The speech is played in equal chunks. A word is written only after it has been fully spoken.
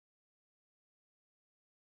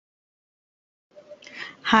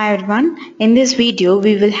Hi everyone, in this video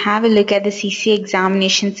we will have a look at the CCE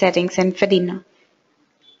examination settings and Fedena.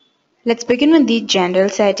 Let's begin with the general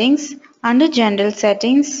settings. Under general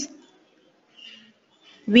settings,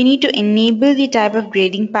 we need to enable the type of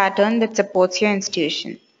grading pattern that supports your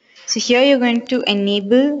institution. So here you're going to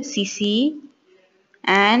enable CCE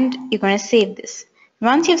and you're going to save this.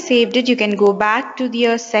 Once you've saved it, you can go back to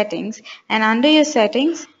your settings, and under your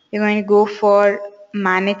settings you're going to go for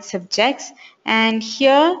manage subjects, and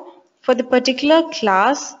here for the particular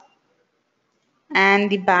class and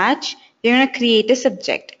the batch you're going to create a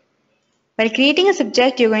subject. While creating a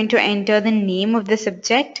subject, you're going to enter the name of the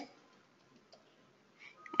subject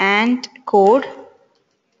and code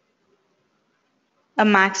a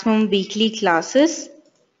maximum weekly classes.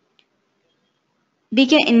 We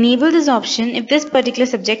can enable this option if this particular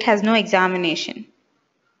subject has no examination.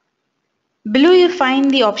 Below you find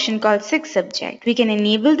the option called 6th subject. We can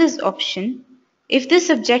enable this option if this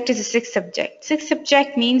subject is a 6th subject. 6th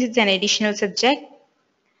subject means it's an additional subject,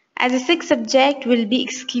 as a 6th subject will be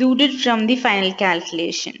excluded from the final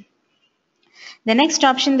calculation. The next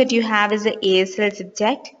option that you have is the ASL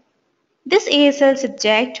subject. This ASL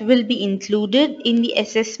subject will be included in the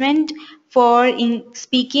assessment for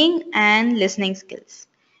speaking and listening skills.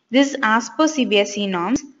 This is as per CBSE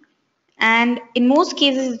norms, and in most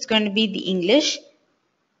cases it's going to be the English.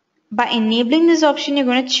 By enabling this option, you're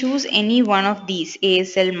going to choose any one of these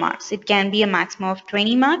ASL marks. It can be a maximum of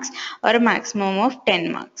 20 marks or a maximum of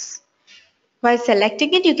 10 marks. While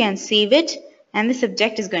selecting it, you can save it and the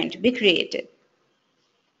subject is going to be created.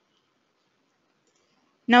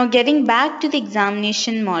 Now getting back to the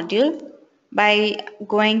examination module, by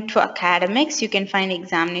going to academics, you can find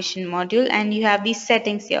examination module and you have these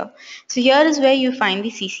settings here. So here is where you find the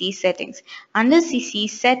CCE settings. Under CCE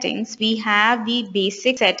settings, we have the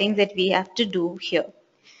basic settings that we have to do here.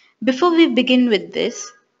 Before we begin with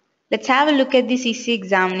this, let's have a look at the CCE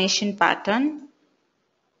examination pattern.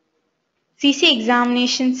 CCE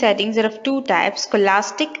examination settings are of two types,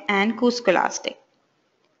 scholastic and co-scholastic.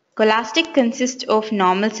 Scholastic consists of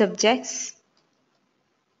normal subjects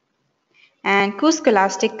and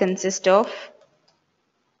co-scholastic consists of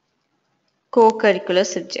co-curricular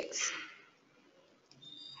subjects.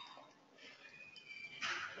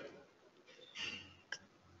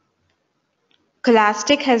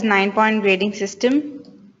 Scholastic has 9-point grading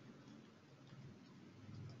system,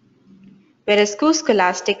 whereas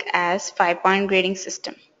co-scholastic has 5-point grading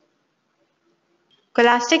system.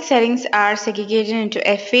 Scholastic settings are segregated into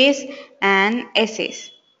FAs and essays.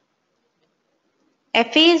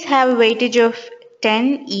 FAs have a weightage of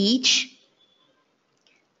 10 each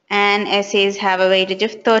and essays have a weightage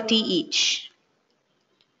of 30 each.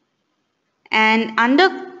 And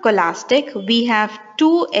under Scholastic, we have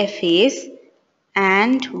 2 FAs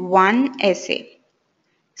and 1 essay.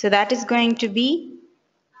 So that is going to be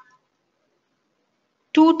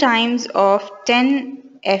 2 times of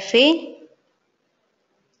 10 FA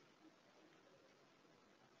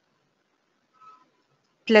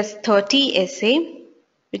plus 30 essay,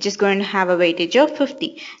 which is going to have a weightage of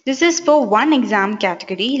 50. This is for one exam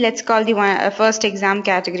category. Let's call the first exam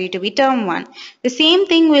category to be term 1. The same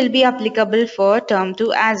thing will be applicable for term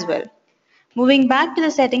 2 as well. Moving back to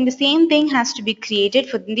the setting, the same thing has to be created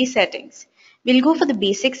for the settings. We'll go for the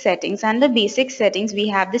basic settings. Under basic settings, we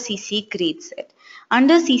have the CCE grade set.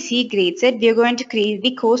 Under CCE grade set, we are going to create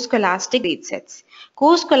the co-scholastic grade sets.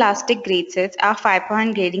 Co-scholastic grade sets are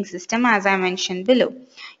 5-point grading system, as I mentioned below.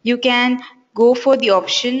 You can go for the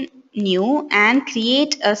option new and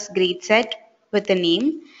create a grade set with a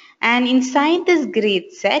name, and inside this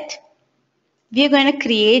grade set we are going to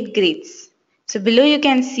create grades. So below you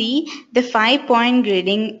can see the 5-point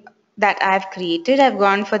grading that I have created. I've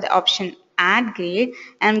gone for the option add grade.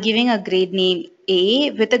 I'm giving a grade name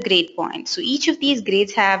A with a grade point. So each of these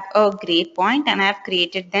grades have a grade point and I have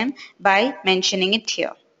created them by mentioning it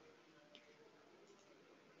here.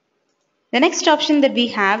 The next option that we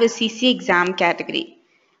have is CCE exam category.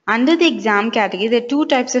 Under the exam category, there are 2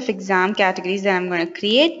 types of exam categories that I'm going to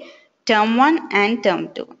create, term 1 and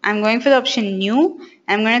term 2. I'm going for the option new.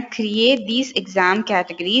 I'm going to create these exam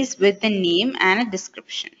categories with the name and a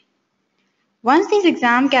description. Once these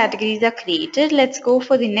exam categories are created, let's go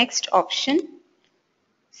for the next option,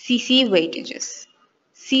 CCE weightages.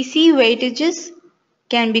 CCE weightages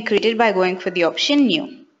can be created by going for the option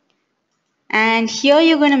new. And here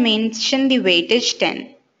you're going to mention the weightage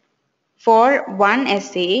 10 for one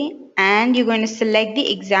essay and you're going to select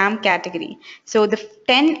the exam category. So the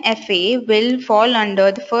 10 FA will fall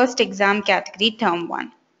under the first exam category, term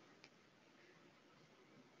 1.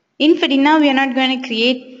 In Fedena, we are not going to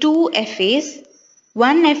create 2 FAs,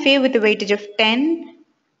 one FA with a weightage of 10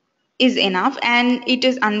 is enough, and it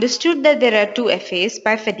is understood that there are two FAs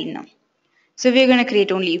by Fedena. So we're going to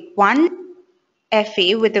create only one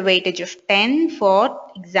FA with a weightage of 10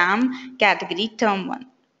 for exam category term 1.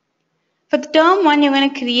 For the term 1, you're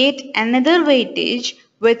going to create another weightage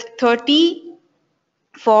with 30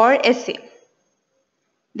 for essay.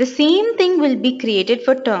 The same thing will be created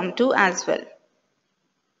for term 2 as well.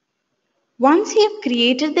 Once you have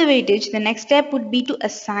created the weightage, the next step would be to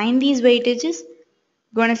assign these weightages.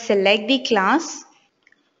 Going to select the class.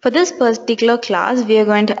 For this particular class, we are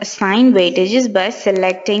going to assign weightages by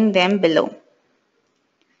selecting them below.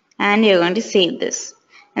 And you're going to save this.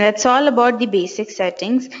 And that's all about the basic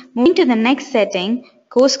settings. Moving to the next setting,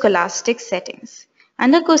 co-scholastic settings.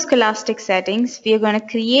 Under co-scholastic settings, we are going to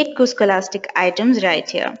create co-scholastic items right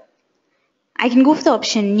here. I can go for the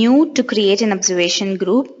option new to create an observation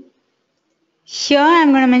group. Here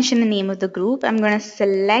I'm going to mention the name of the group. I'm going to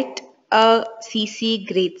select a CCE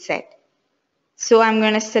grade set. So I'm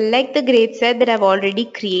going to select the grade set that I've already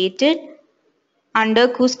created under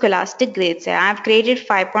co-scholastic grade set. I've created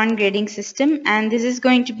 5-point grading system, and this is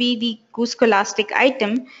going to be the co-scholastic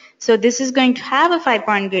item. So this is going to have a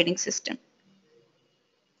 5-point grading system.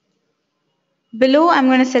 Below I'm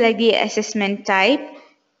going to select the assessment type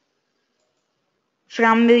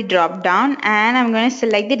from the drop down, and I'm going to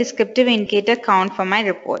select the descriptive indicator count for my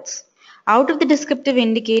reports. Out of the descriptive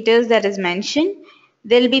indicators that is mentioned,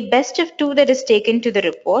 there will be best of 2 that is taken to the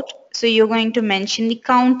report. So you're going to mention the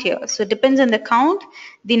count here. So it depends on the count,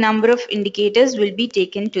 the number of indicators will be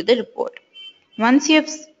taken to the report. Once you have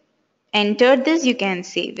entered this, you can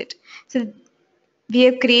save it. So we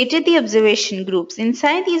have created the observation groups.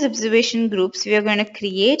 Inside these observation groups, we are going to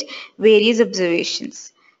create various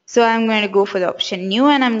observations. So I'm going to go for the option new,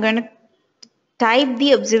 and I'm going to type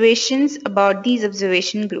the observations about these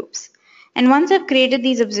observation groups. And once I've created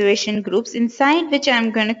these observation groups, inside which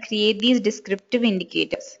I'm going to create these descriptive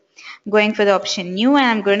indicators. I'm going for the option new, and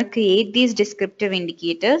I'm going to create these descriptive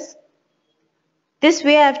indicators. This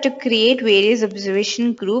way I have to create various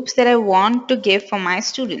observation groups that I want to give for my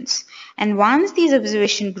students. And once these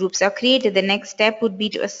observation groups are created, the next step would be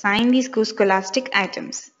to assign these co-scholastic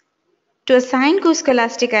items. To assign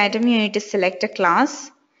co-scholastic item, you need to select a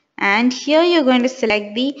class, and here you're going to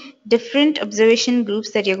select the different observation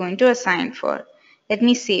groups that you're going to assign for. Let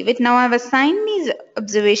me save it. Now I've assigned these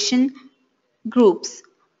observation groups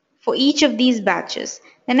for each of these batches.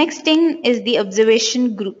 The next thing is the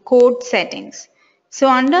observation group code settings. So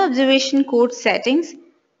under observation code settings,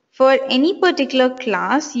 for any particular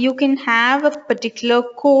class, you can have a particular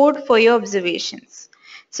code for your observations.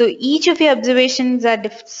 So each of your observations are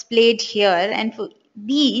displayed here, and for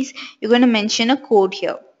these, you're going to mention a code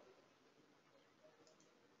here.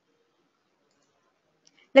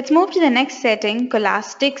 Let's move to the next setting,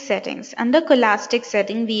 scholastic settings. Under scholastic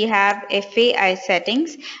setting, we have FAI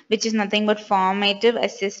settings, which is nothing but formative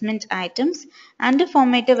assessment items. Under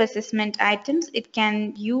formative assessment items, it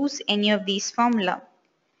can use any of these formula.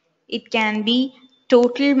 It can be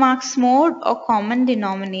total marks mode or common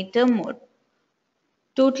denominator mode.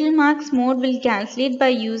 Total marks mode will calculate by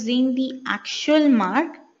using the actual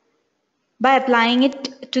mark by applying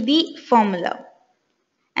it to the formula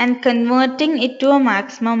and converting it to a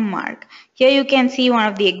maximum mark. Here you can see one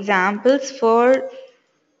of the examples for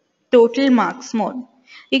total marks mode.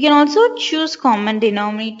 You can also choose common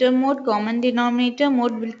denominator mode. Common denominator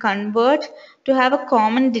mode will convert to have a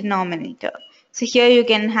common denominator. So here you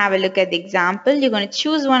can have a look at the example. You're going to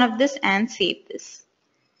choose one of this and save this.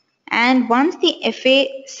 And once the FA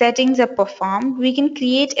settings are performed, we can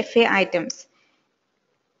create FA items.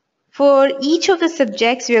 For each of the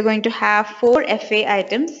subjects, we are going to have 4 FA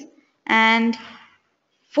items, and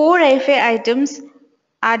 4 FA items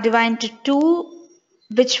are divided into 2,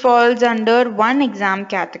 which falls under one exam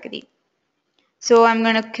category. So I'm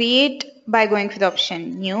going to create by going for the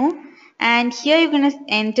option new, and here you're going to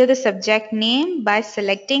enter the subject name by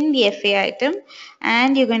selecting the FA item,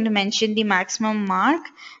 and you're going to mention the maximum mark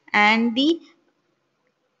and the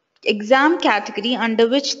exam category under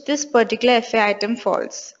which this particular FA item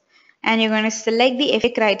falls. And you're going to select the FA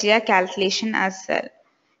criteria calculation as well.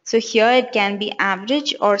 So here it can be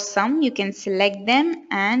average or sum. You can select them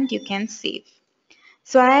and you can save.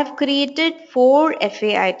 So I have created 4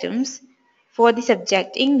 FA items for the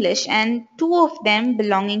subject English, and 2 of them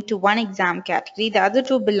belonging to one exam category, the other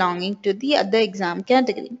 2 belonging to the other exam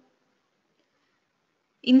category.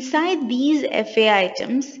 Inside these FA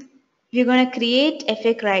items, we're going to create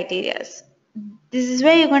FA criteria. This is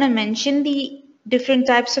where you're going to mention the different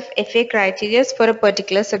types of FA criteria for a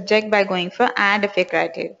particular subject by going for add FA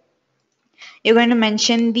criteria. You're going to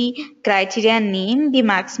mention the criteria name, the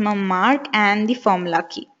maximum mark, and the formula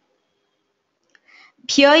key.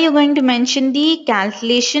 Here you're going to mention the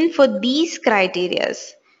calculation for these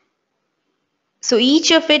criterias. So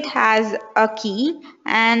each of it has a key,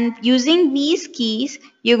 and using these keys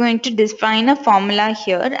you're going to define a formula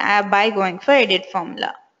here by going for edit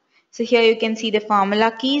formula. So here you can see the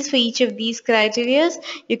formula keys for each of these criteria.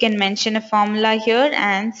 You can mention a formula here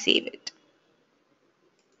and save it.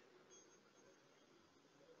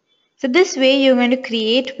 So this way you're going to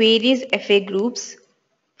create various FA groups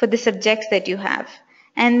for the subjects that you have.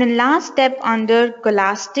 And the last step under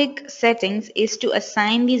Scholastic settings is to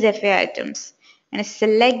assign these FA items. And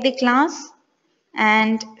select the class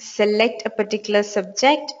and select a particular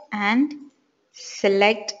subject and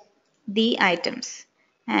select the items,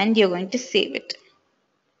 and you're going to save it.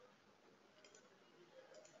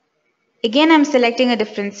 Again, I'm selecting a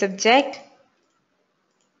different subject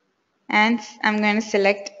and I'm going to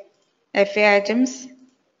select FA items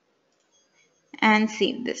and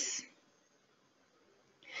save this.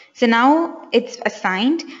 So now it's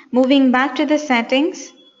assigned. Moving back to the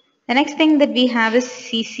settings, the next thing that we have is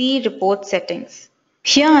CCE report settings.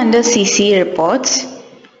 Here under CCE reports,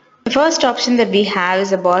 the first option that we have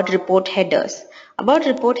is about report headers. About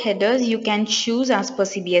report headers, you can choose as per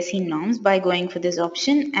CBSE norms by going for this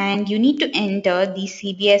option, and you need to enter the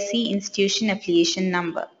CBSE institution affiliation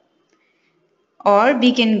number. Or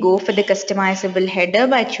we can go for the customizable header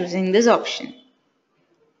by choosing this option.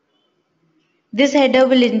 This header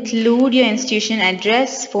will include your institution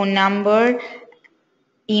address, phone number,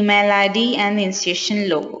 email ID and the institution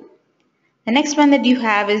logo. The next one that you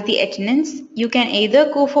have is the attendance. You can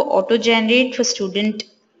either go for auto generate for student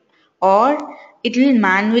or it will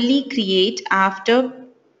manually create after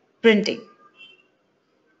printing.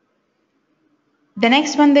 The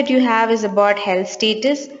next one that you have is about health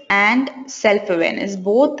status and self-awareness.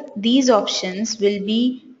 Both these options will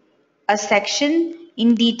be a section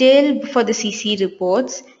in detail for the CC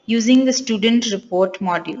reports using the student report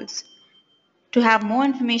modules. To have more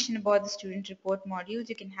information about the student report modules,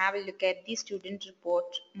 you can have a look at the student report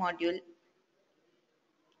module.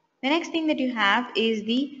 The next thing that you have is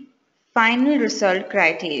the final result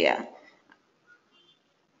criteria.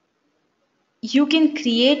 You can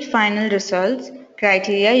create final results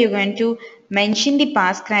criteria. You're going to mention the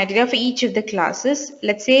pass criteria for each of the classes.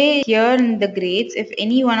 Let's say here in the grades, if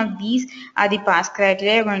any one of these are the pass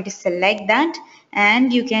criteria, you're going to select that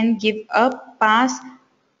and you can give a pass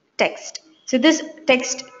text. So this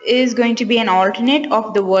text is going to be an alternate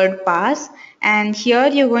of the word pass, and here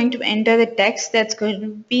you're going to enter the text that's going to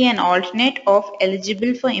be an alternate of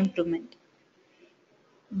eligible for improvement.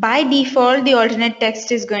 By default, the alternate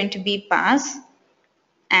text is going to be pass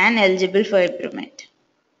and eligible for improvement.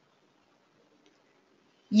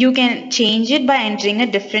 You can change it by entering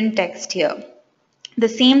a different text here. The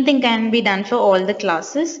same thing can be done for all the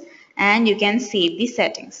classes, and you can save the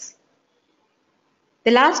settings. The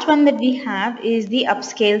last one that we have is the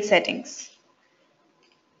upscale settings.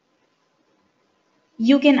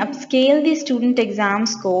 You can upscale the student exam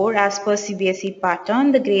score as per CBSE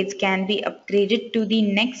pattern. The grades can be upgraded to the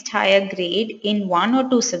next higher grade in one or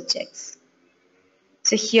two subjects.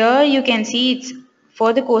 So here you can see it's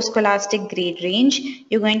for the core scholastic grade range.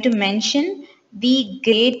 You're going to mention the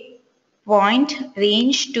grade point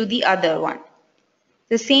range to the other one.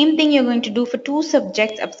 The same thing you're going to do for two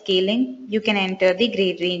subjects upscaling. You can enter the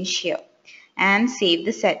grade range here and save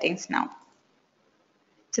the settings now.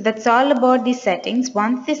 So that's all about the settings.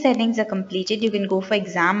 Once the settings are completed, you can go for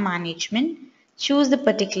exam management. Choose the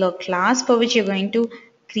particular class for which you're going to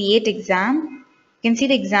create exam. You can see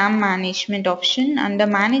the exam management option. Under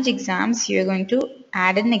manage exams, you're going to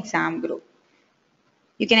add an exam group.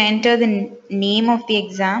 You can enter the name of the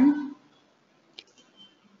exam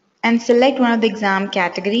and select one of the exam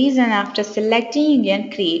categories, and after selecting you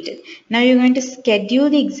can create it. Now you're going to schedule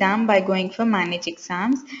the exam by going for manage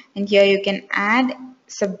exams, and here you can add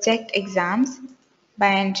subject exams by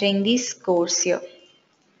entering the scores here,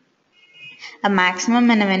 a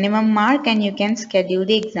maximum and a minimum mark, and you can schedule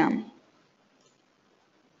the exam.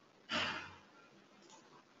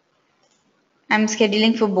 I'm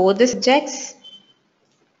scheduling for both the subjects,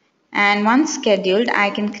 and once scheduled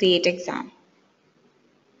I can create exam.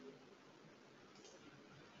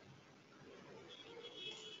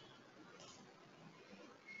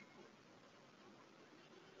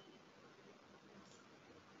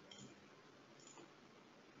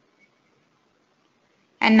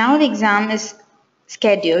 And now the exam is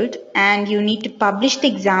scheduled, and you need to publish the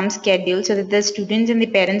exam schedule so that the students and the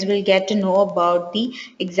parents will get to know about the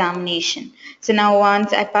examination. So now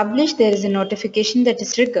once I publish, there is a notification that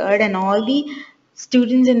is triggered and all the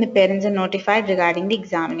students and the parents are notified regarding the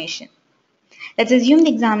examination. Let's assume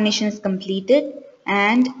the examination is completed.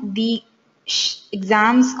 and the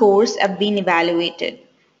exam scores have been evaluated.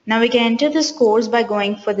 Now we can enter the scores by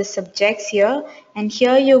going for the subjects here, and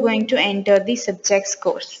here you're going to enter the subject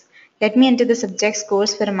scores. Let me enter the subject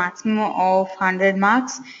scores for a maximum of 100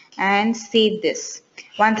 marks and save this.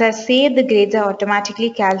 Once I save, the grades are automatically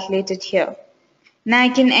calculated here. Now I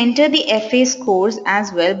can enter the FA scores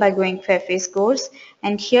as well by going for FA scores,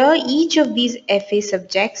 and here each of these FA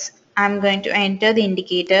subjects I'm going to enter the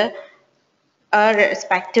indicator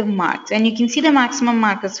respective marks, and you can see the maximum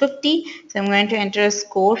mark is 50, so I'm going to enter a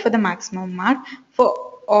score for the maximum mark for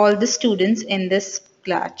all the students in this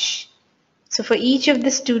batch. So for each of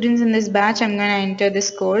the students in this batch, I'm going to enter the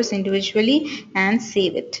scores individually and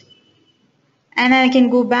save it. And I can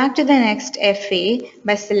go back to the next FA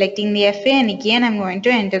by selecting the FA, and again I'm going to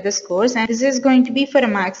enter the scores, and this is going to be for a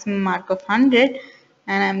maximum mark of 100,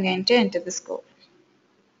 and I'm going to enter the score.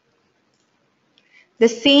 The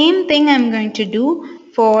same thing I'm going to do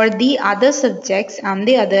for the other subjects and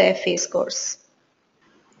the other FA scores.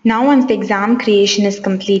 Now once the exam creation is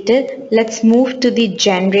completed, let's move to the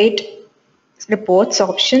generate reports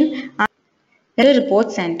option. In the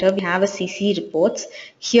report center, we have a CCE reports.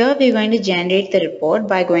 Here we're going to generate the report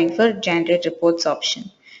by going for generate reports option.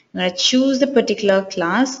 I'm going to choose the particular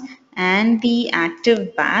class and the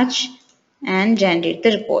active batch and generate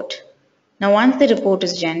the report. Now once the report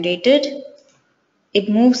is generated, it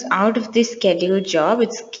moves out of the scheduled job.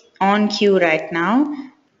 It's on queue right now.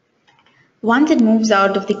 Once it moves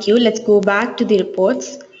out of the queue, let's go back to the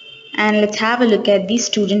reports and let's have a look at the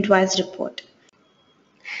student-wise report.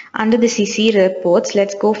 Under the CC reports,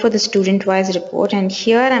 let's go for the student-wise report, and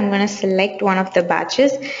here I'm going to select one of the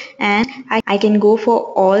batches, and I can go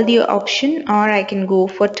for all the option, or I can go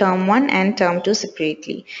for term 1 and term 2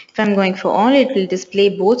 separately. If I'm going for all, it will display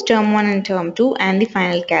both term 1 and term 2 and the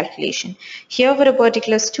final calculation. Here for a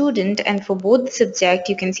particular student and for both the subject,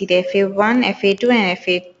 you can see the FA1, FA2 and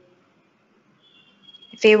FA1,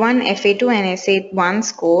 FA2 and SA1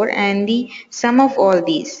 score and the sum of all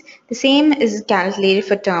these. The same is calculated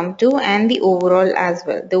for term 2 and the overall as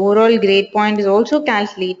well. The overall grade point is also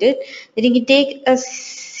calculated. Then you can take a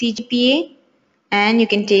CGPA and you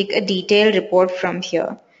can take a detailed report from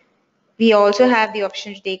here. We also have the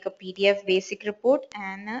option to take a PDF basic report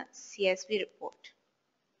and a CSV report.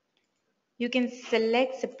 You can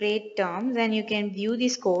select separate terms and you can view the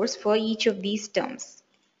scores for each of these terms.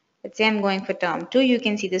 Let's say I'm going for term 2, you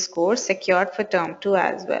can see the scores secured for term 2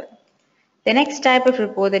 as well. The next type of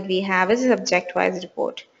report that we have is a subject-wise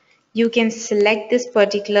report. You can select this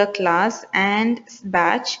particular class and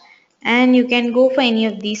batch and you can go for any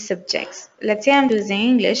of these subjects. Let's say I'm choosing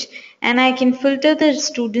English and I can filter the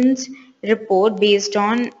student's report based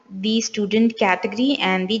on the student category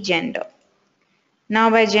and the gender. Now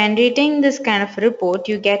by generating this kind of report,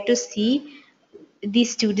 you get to see the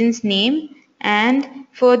student's name and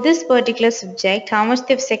for this particular subject how much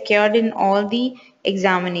they've secured in all the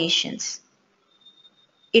examinations.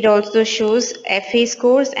 It also shows FA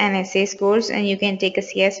scores and SA scores, and you can take a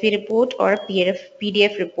CSV report or a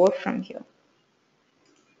PDF report from here.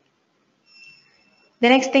 The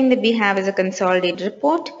next thing that we have is a consolidated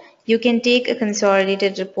report. You can take a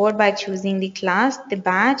consolidated report by choosing the class, the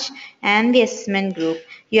batch, and the assessment group.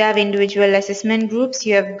 You have individual assessment groups,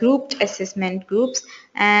 you have grouped assessment groups,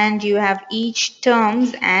 and you have each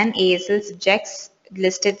terms and ASL subjects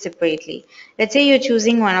listed separately. Let's say you're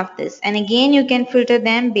choosing one of this, and again you can filter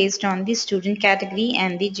them based on the student category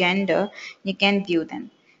and the gender. You can view them.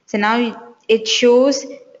 So now it shows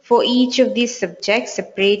for each of these subjects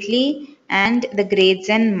separately and the grades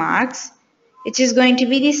and marks, which is going to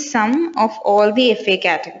be the sum of all the FA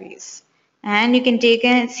categories. And you can take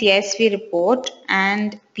a CSV report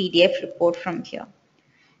and PDF report from here.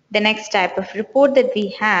 The next type of report that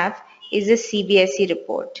we have is a CBSE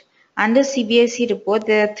report. Under CBSE report,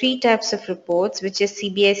 there are three types of reports, which is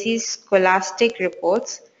CBSE scholastic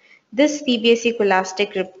reports. This CBSE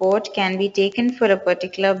scholastic report can be taken for a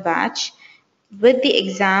particular batch with the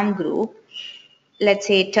exam group. Let's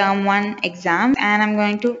say term 1 exam, and I'm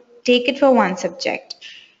going to take it for one subject.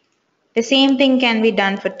 The same thing can be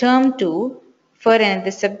done for term 2 for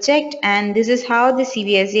another subject, and this is how the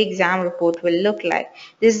CBSE exam report will look like.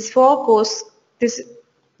 This is for this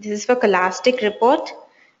is for scholastic report,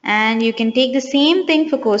 and you can take the same thing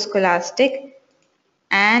for course scholastic,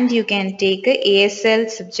 and you can take a ASL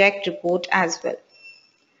subject report as well.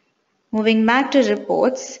 Moving back to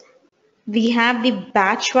reports, we have the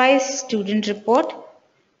batch-wise student report,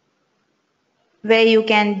 where you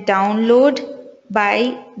can download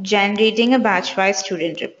by generating a batch-wise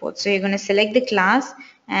student report. So you're going to select the class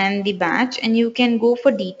and the batch, and you can go for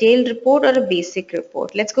detailed report or a basic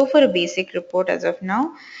report. Let's go for a basic report as of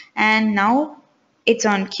now. And now it's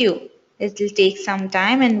on queue. It will take some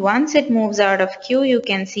time, and once it moves out of queue, you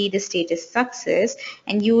can see the status success,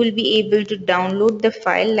 and you will be able to download the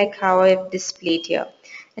file like how I've displayed here.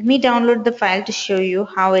 Let me download the file to show you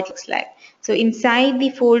how it looks like. So inside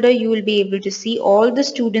the folder, you will be able to see all the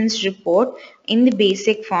students report in the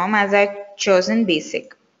basic form as I've chosen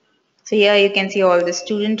basic. So here you can see all the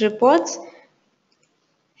student reports.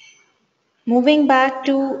 Moving back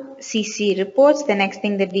to CC reports, the next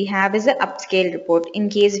thing that we have is the upscale report. In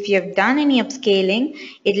case if you have done any upscaling,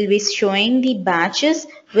 it will be showing the batches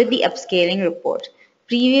with the upscaling report.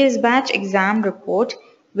 Previous batch exam report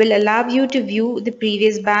will allow you to view the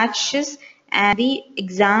previous batches and the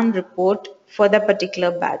exam report for the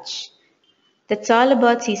particular batch. That's all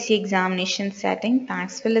about CC examination setting.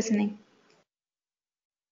 Thanks for listening.